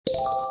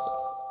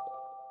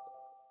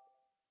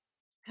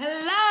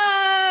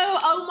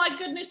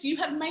goodness, you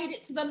have made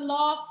it to the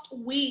last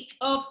week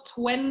of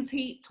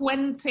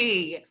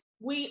 2020.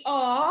 We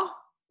are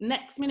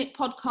Next Minute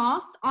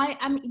Podcast. I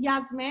am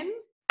Yasmin.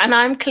 And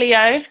I'm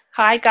Cleo.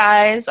 Hi,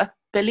 guys. I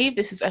believe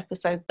this is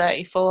episode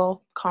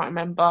 34. Can't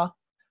remember.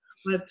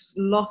 I've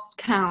lost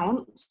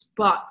count,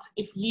 but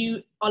if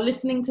you are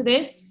listening to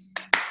this,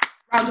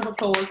 round of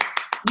applause.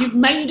 You've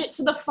made it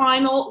to the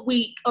final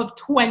week of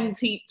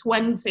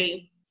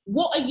 2020.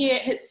 What a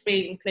year it's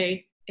been, Cleo.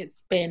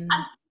 It's been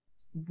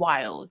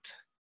wild.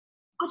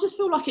 I just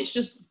feel like it's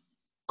just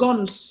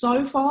gone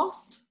so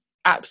fast.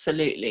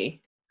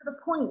 Absolutely. To the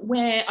point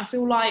where I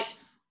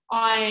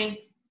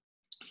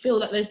feel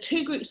that there's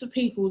two groups of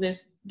people.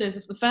 There's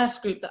the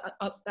first group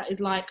that is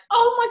like,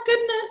 oh my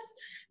goodness,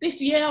 this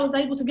year I was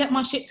able to get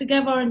my shit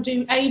together and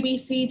do A, B,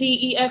 C, D,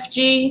 E, F,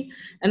 G.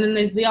 And then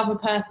there's the other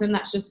person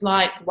that's just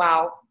like,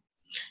 wow,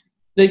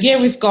 the year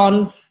is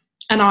gone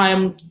and I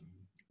am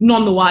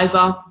none the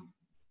wiser,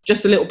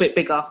 just a little bit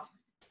bigger.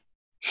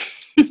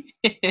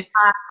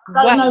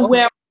 I don't know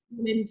where I'm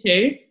falling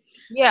into.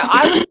 Yeah,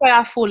 I would say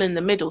I fall in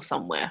the middle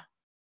somewhere.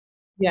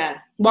 Yeah.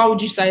 Why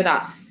would you say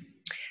that?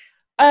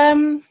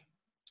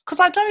 Because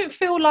I don't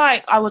feel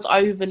like I was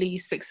overly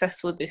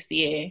successful this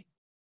year,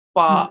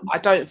 but I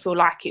don't feel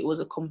like it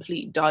was a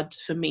complete dud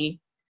for me.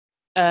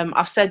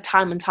 I've said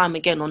time and time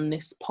again on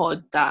this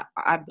pod that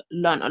I've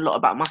learned a lot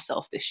about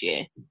myself this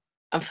year,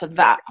 and for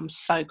that I'm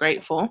so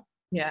grateful.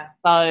 Yeah.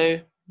 So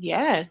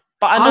yeah,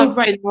 but I know it's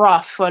very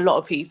rough for a lot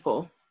of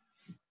people.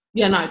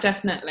 Yeah, no,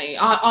 definitely.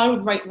 I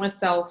would rate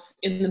myself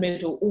in the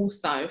middle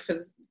also, for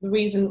the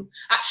reason,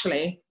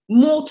 actually,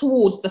 more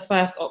towards the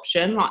first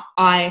option. Like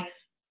I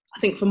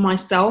think for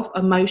myself,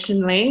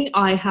 emotionally,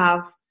 I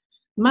have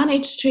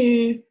managed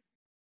to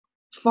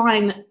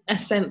find a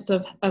sense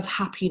of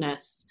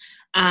happiness.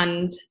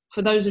 And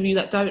for those of you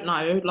that don't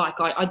know, like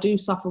I do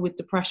suffer with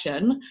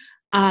depression.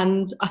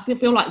 And I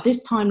feel like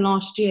this time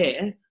last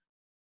year,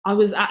 I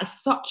was at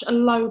such a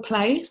low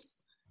place,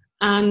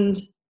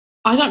 and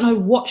I don't know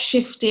what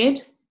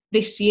shifted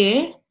this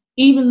year,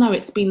 even though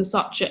it's been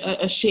such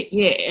a shit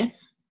year.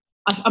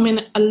 I'm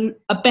in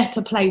a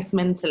better place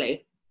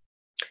mentally.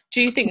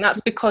 Do you think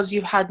that's because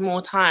you've had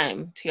more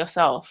time to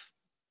yourself?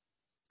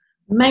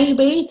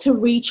 Maybe to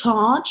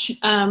recharge.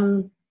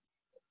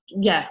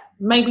 Yeah,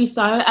 maybe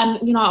so.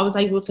 And, I was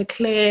able to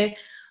clear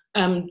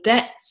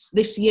debts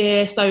this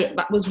year. So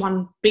that was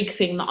one big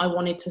thing that I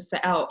wanted to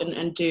set out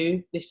and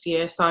do this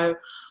year. So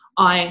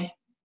I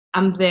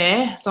am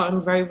there. So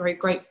I'm very, very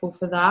grateful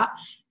for that.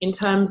 In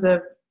terms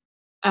of,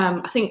 I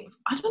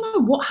don't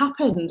know what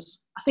happened.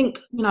 I think,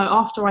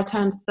 after I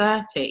turned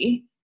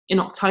 30 in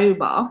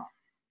October,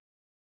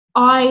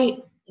 I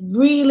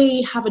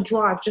really have a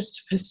drive just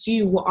to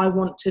pursue what I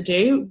want to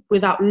do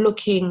without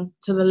looking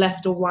to the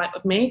left or right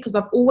of me, because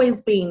I've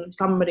always been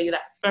somebody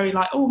that's very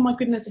like, oh my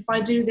goodness, if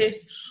I do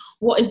this,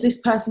 what is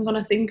this person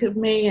going to think of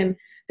me? And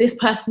this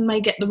person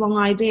may get the wrong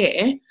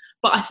idea.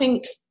 But I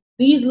think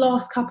these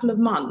last couple of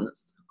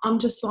months, I'm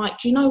just like,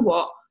 do you know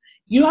what?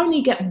 You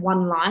only get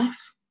one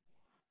life,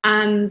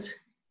 and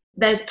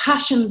there's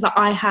passions that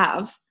I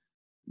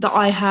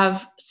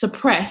have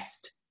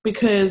suppressed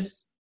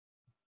because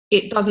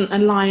it doesn't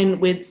align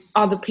with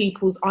other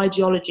people's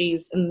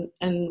ideologies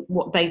and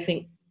what they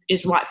think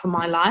is right for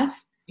my life.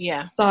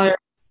 Yeah. So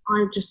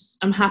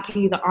I'm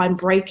happy that I'm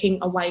breaking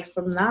away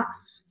from that.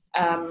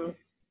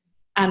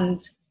 And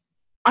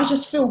I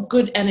just feel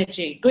good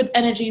energy. Good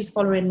energy is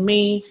following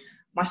me,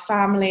 my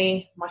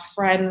family, my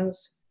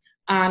friends,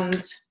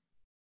 and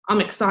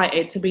I'm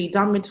excited to be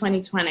done with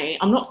 2020.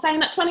 I'm not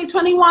saying that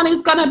 2021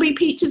 is going to be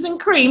peaches and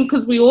cream,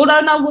 because we all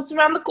don't know what's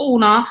around the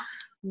corner,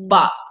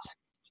 but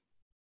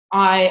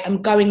I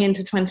am going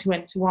into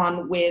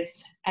 2021 with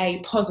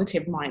a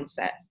positive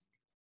mindset,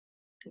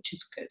 which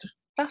is good.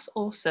 That's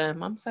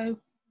awesome. I'm so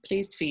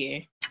pleased for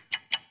you.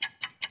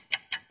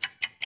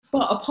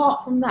 But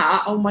apart from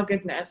that, oh my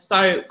goodness.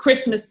 So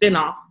Christmas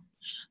dinner,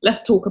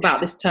 let's talk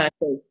about this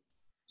turkey.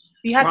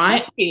 You had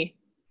turkey?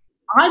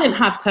 I didn't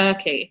have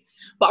turkey,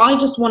 but I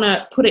just want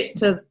to put it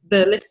to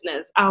the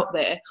listeners out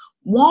there.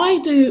 Why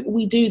do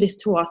we do this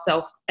to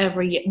ourselves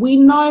every year? We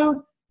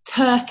know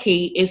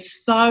turkey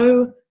is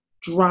so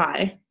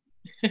dry.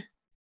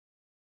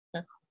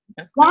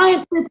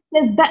 Why?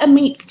 There's better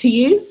meats to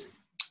use. Do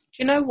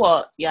you know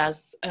what,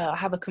 Yaz? I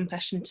have a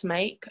confession to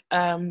make.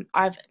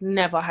 I've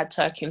never had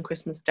turkey on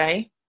Christmas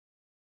Day.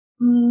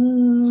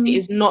 It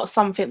is not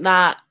something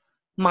that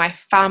my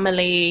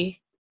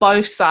family,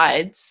 both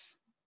sides,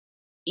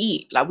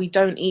 eat. Like, we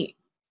don't eat.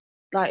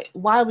 Like,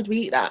 why would we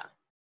eat that?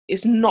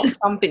 It's not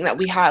something that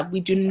we have. We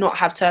do not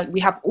have turkey.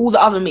 We have all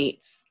the other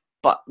meats,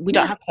 but we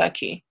don't have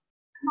turkey.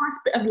 Nice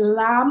bit of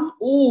lamb.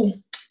 Ooh,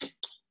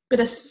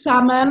 bit of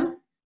salmon.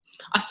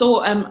 I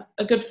saw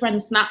a good friend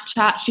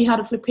Snapchat. She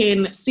had a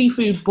flipping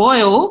seafood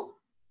boil.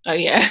 Oh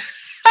yeah.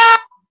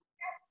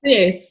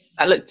 This.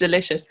 That looked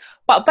delicious.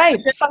 But babe,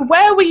 so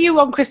where were you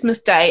on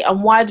Christmas Day,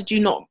 and why did you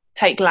not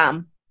take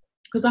lamb?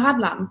 Because I had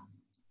lamb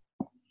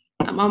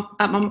at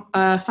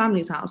my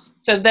family's house.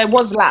 So there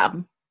was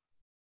lamb?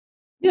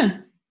 Yeah.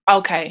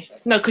 Okay.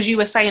 No, because you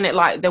were saying it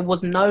like there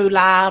was no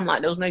lamb,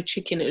 like there was no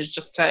chicken, it was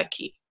just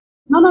turkey.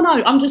 No.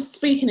 I'm just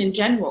speaking in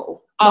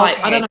general. Like,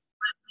 I don't know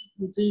if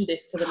people do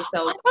this to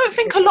themselves. I don't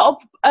think a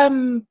lot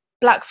of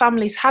black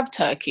families have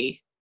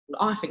turkey.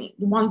 I think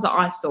the ones that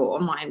I saw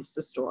on my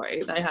Insta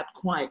story, they had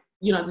quite,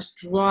 this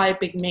dry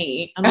big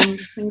meat, and I'm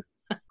just thinking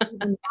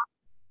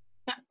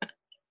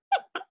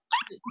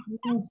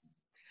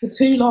for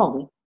too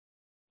long.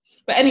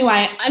 But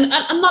anyway, and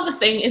another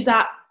thing is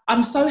that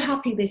I'm so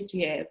happy this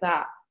year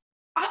that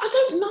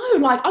I don't know,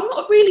 like, I'm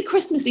not a really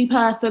Christmassy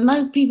person.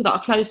 Those people that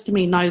are close to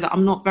me know that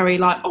I'm not very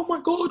like, oh my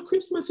God,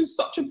 Christmas is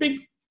such a big,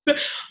 like,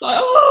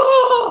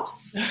 oh.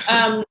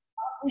 I don't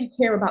really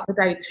care about the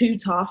day too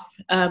tough.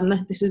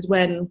 This is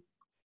when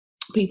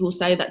people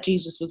say that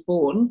Jesus was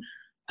born.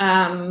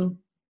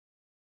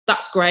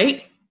 That's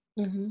great.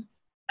 Mm-hmm.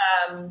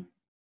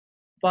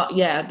 But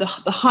yeah, the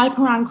hype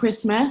around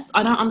Christmas,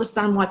 I don't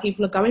understand why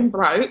people are going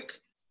broke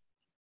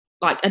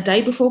like a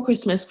day before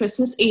Christmas,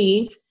 Christmas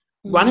Eve,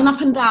 running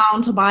up and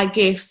down to buy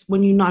gifts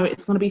when you know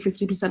it's going to be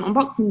 50% on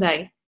Boxing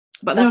Day.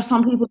 But there are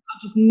some people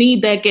that just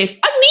need their gifts.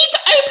 I need to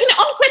open it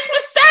on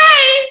Christmas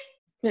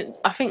Day.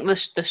 I think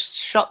the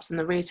shops and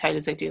the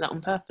retailers, they do that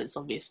on purpose,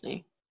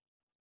 obviously.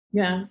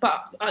 Yeah,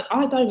 but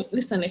I don't,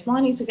 listen, if I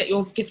need to get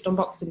your gift on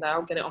Boxing Day,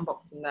 I'll get it on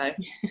Boxing Day.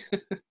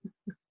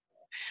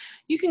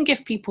 You can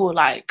give people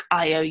like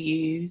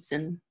IOUs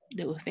and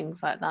little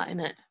things like that,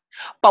 innit?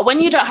 But when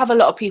you don't have a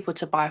lot of people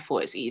to buy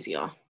for, it's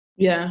easier.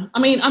 Yeah, I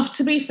mean,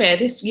 to be fair,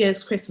 this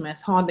year's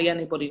Christmas, hardly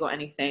anybody got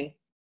anything.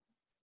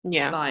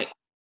 Yeah. Like,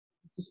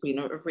 it's been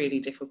a really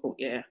difficult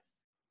year.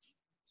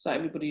 So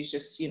everybody's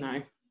just,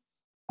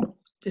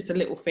 just a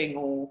little thing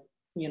or,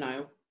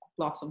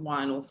 glass of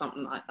wine or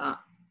something like that.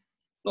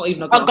 Not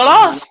even a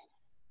glass.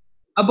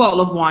 A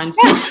bottle of wine,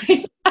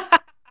 sorry.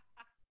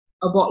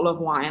 A bottle of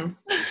wine.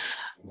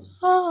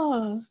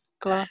 Oh,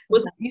 glass.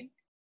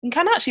 You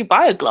can actually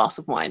buy a glass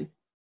of wine.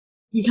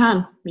 You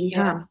can.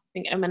 I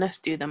think M&S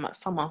do them at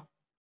summer.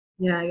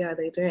 Yeah,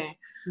 they do.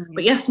 Mm-hmm.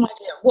 But yes, my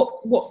dear,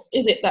 what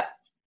is it that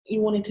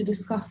you wanted to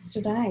discuss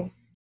today?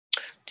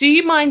 Do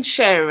you mind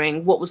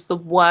sharing what was the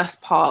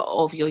worst part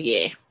of your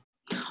year?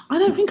 I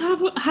don't think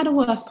I've had a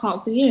worst part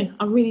of the year.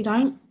 I really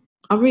don't,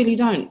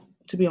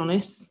 to be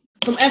honest.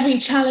 From every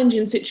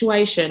challenging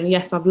situation,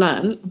 yes, I've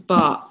learned,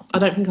 but I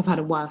don't think I've had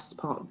a worst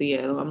part of the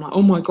year. I'm like,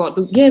 oh my God,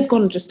 the year's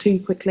gone just too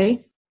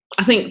quickly.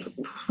 I think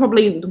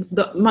probably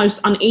the most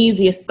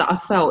uneasiest that I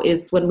felt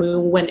is when we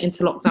all went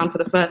into lockdown for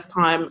the first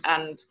time.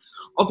 And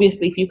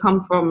obviously, if you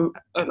come from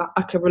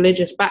like a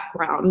religious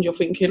background, you're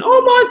thinking,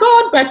 oh my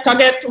God, better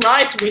get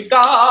right with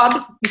God.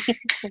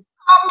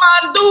 Come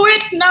on, do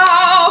it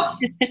now.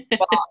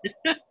 But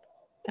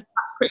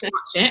that's pretty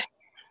much it.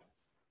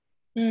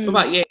 What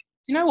about you?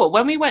 Do you know what?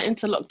 When we went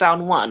into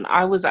lockdown 1,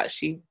 I was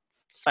actually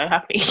so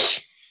happy.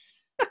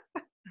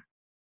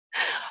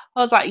 I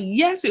was like,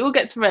 yes, we all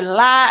get to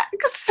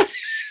relax.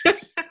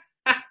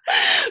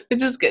 We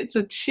just get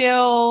to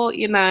chill,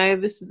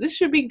 this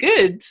should be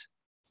good.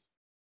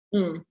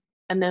 And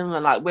then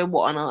we're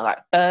what, on our like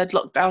third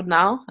lockdown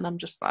now? And I'm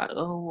just like,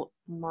 oh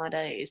my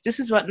days. This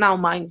is what now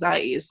my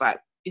anxiety is like,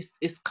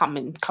 is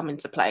coming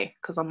to play.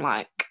 Because I'm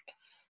like,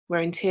 we're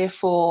in tier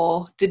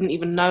 4, didn't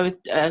even know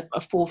a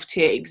 4th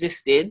tier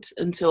existed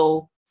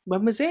until,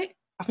 when was it?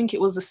 I think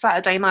it was a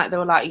Saturday night. They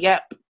were like,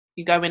 yep,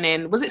 you're going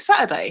in. Was it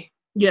Saturday?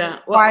 Yeah.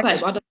 Well,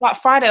 like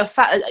Friday or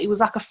Saturday. It was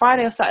like a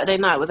Friday or Saturday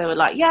night where they were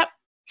like, yep,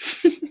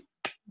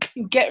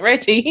 get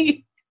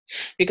ready.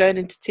 You're going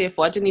into tier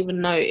 4. I didn't even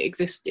know it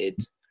existed.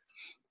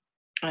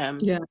 Yeah.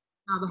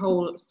 Now the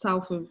whole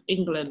south of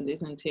England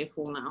is in tier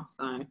 4 now.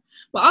 So,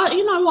 but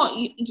you know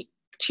what?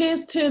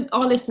 Cheers to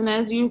our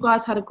listeners. You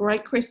guys had a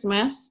great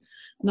Christmas.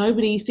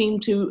 Nobody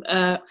seemed to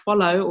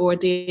follow or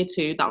adhere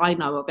to, that I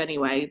know of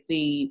anyway,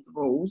 the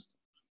rules.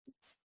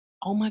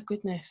 Oh my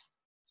goodness.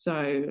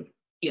 So,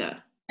 yeah.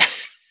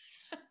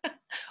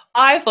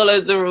 I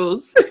followed the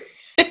rules.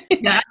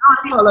 Yeah,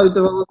 I followed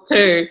the rules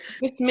too.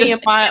 It's me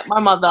and my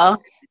mother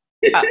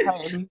at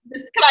home.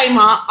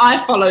 Disclaimer,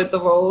 I followed the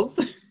rules.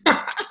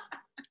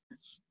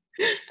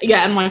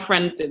 Yeah, and my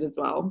friends did as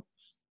well.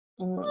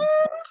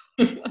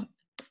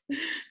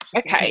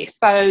 Okay,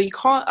 so you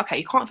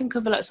can't think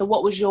of so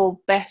what were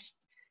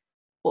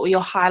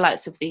your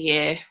highlights of the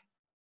year?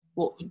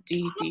 What do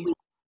you do?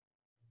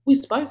 We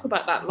spoke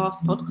about that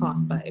last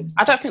podcast, babes.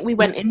 I don't think we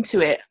went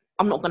into it.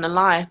 I'm not going to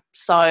lie.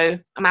 So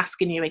I'm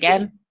asking you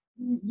again.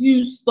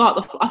 You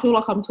start I feel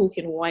like I'm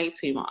talking way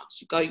too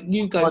much.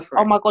 You go for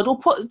it. Oh my God, we'll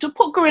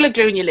put Gorilla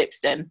Glue in your lips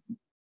then.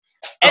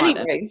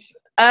 Anyways,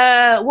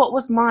 what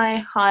was my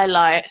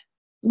highlight?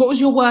 What was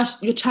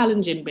your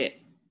challenging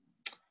bit?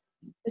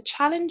 The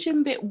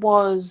challenging bit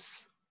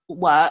was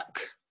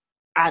work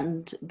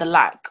and the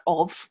lack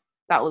of.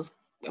 That was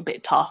a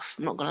bit tough,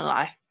 I'm not going to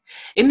lie.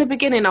 In the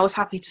beginning, I was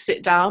happy to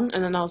sit down,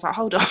 and then I was like,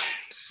 hold on, I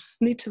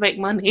need to make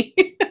money.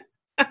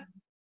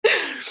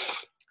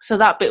 So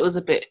that bit was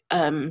a bit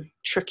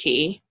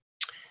tricky.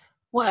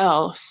 What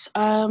else?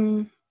 I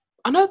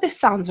know this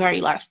sounds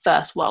very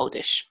first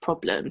worldish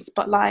problems,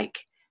 but I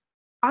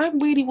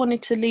really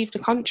wanted to leave the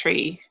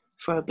country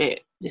for a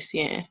bit this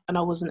year, and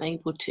I wasn't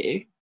able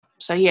to.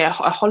 So yeah,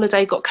 a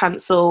holiday got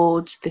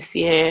cancelled this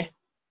year.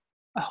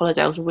 A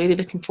holiday I was really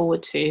looking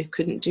forward to,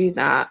 couldn't do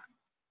that.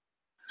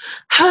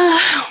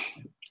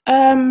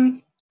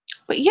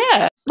 But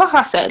yeah, like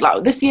I said,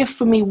 like this year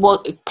for me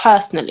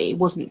personally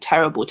wasn't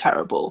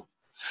terrible.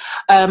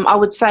 I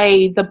would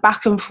say the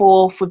back and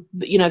forth with,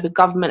 you know, the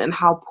government and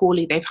how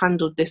poorly they've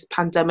handled this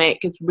pandemic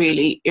has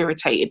really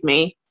irritated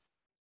me.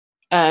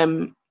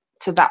 So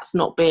that's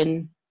not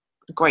been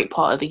a great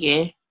part of the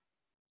year.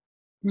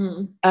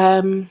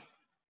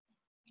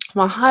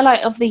 My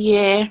highlight of the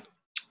year,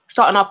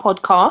 starting our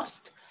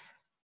podcast,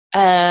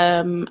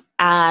 and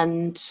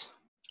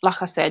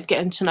like I said,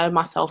 getting to know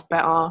myself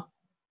better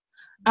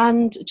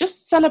and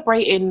just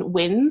celebrating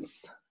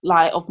wins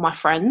like of my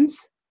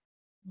friends.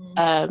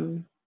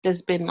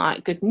 There's been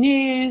like good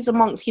news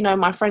amongst, you know,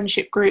 my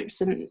friendship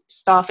groups and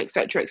stuff,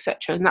 etc.,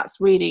 and that's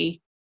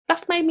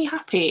made me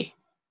happy.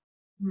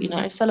 You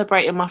know,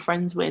 celebrating my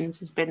friends' wins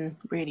has been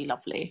really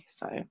lovely.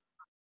 So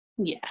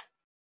yeah,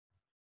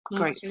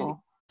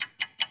 grateful.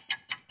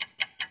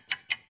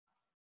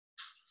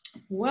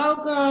 Well,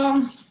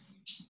 girl,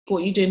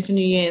 what are you doing for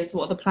New Year's?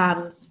 What are the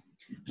plans?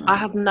 I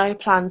have no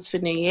plans for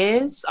New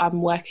Year's.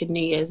 I'm working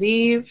New Year's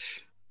Eve,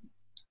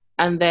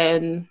 and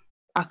then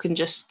I can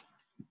just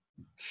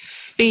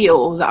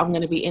feel that I'm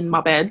going to be in my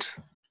bed.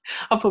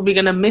 I'm probably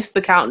going to miss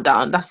the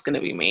countdown. That's going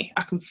to be me.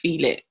 I can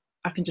feel it.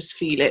 I can just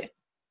feel it.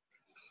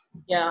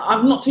 Yeah,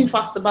 I'm not too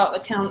fussed about the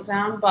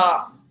countdown,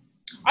 but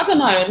I don't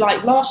know.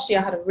 Like last year,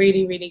 I had a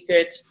really, really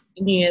good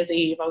New Year's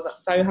Eve. I was at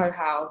Soho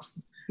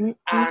House, and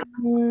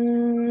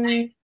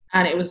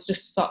it was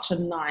just such a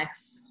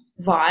nice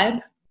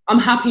vibe. I'm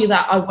happy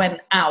that I went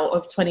out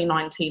of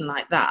 2019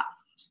 like that,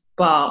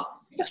 but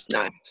that's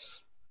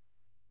nice.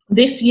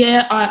 This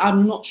year,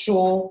 I'm not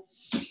sure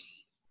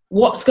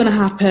what's going to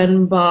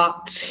happen,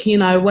 but, you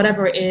know,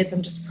 whatever it is,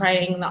 I'm just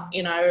praying that,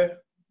 you know,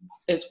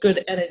 there's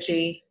good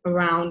energy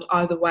around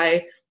either way.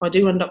 If I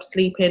do end up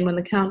sleeping when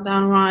the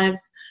countdown arrives,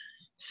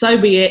 so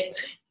be it.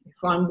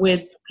 If I'm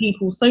with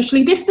people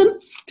socially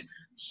distanced,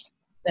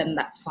 then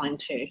that's fine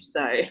too.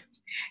 So,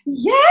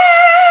 yeah!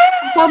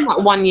 I've done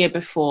that 1 year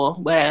before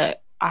where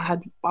I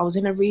was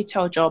in a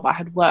retail job. I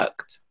had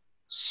worked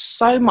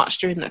so much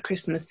during that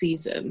Christmas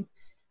season.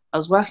 I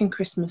was working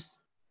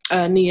Christmas,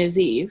 New Year's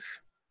Eve.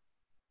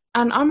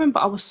 And I remember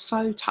I was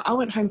so tired. I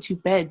went home to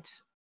bed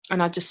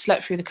and I just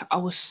slept through I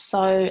was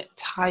so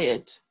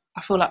tired.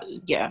 I feel like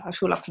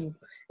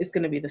it's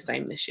going to be the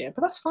same this year,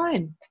 but that's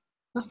fine.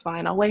 That's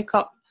fine. I'll wake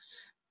up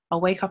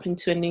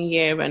into a new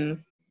year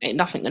and ain't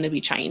nothing going to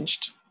be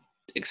changed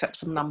except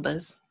some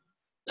numbers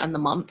and the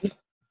month.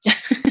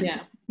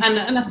 Yeah.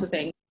 And that's the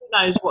thing. Who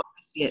knows what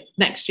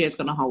next year's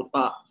going to hold,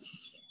 but,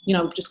 you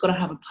know, we've just got to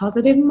have a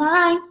positive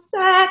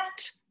mindset.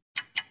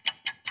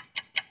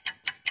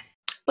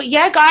 But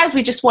yeah, guys,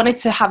 we just wanted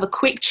to have a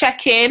quick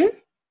check-in.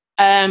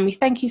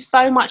 Thank you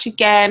so much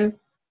again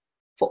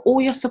for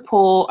all your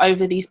support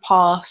over these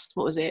past,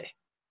 what was it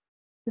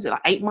like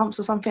 8 months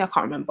or something? I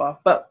can't remember.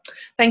 But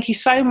thank you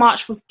so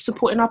much for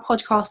supporting our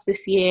podcast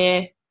this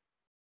year.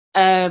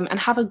 And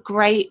have a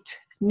great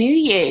New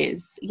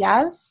Year's.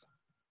 Yaz,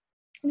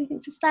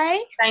 anything to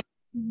say? Thank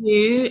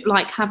you.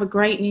 Have a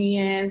great New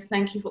Year's.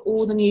 Thank you for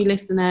all the new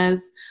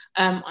listeners.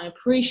 I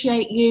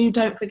appreciate you.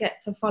 Don't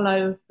forget to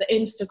follow the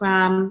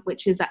Instagram,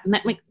 which is at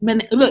Next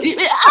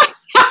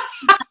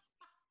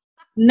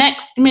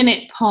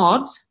Minute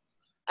Pod.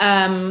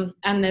 And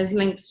there's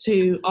links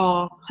to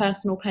our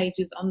personal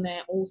pages on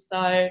there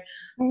also.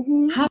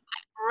 Have a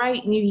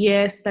great New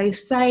Year. Stay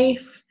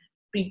safe.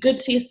 Be good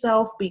to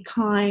yourself. Be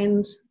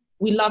kind.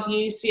 We love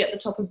you. See you at the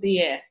top of the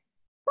year.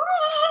 Bye.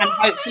 And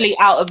hopefully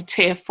out of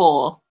tier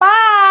 4. Bye.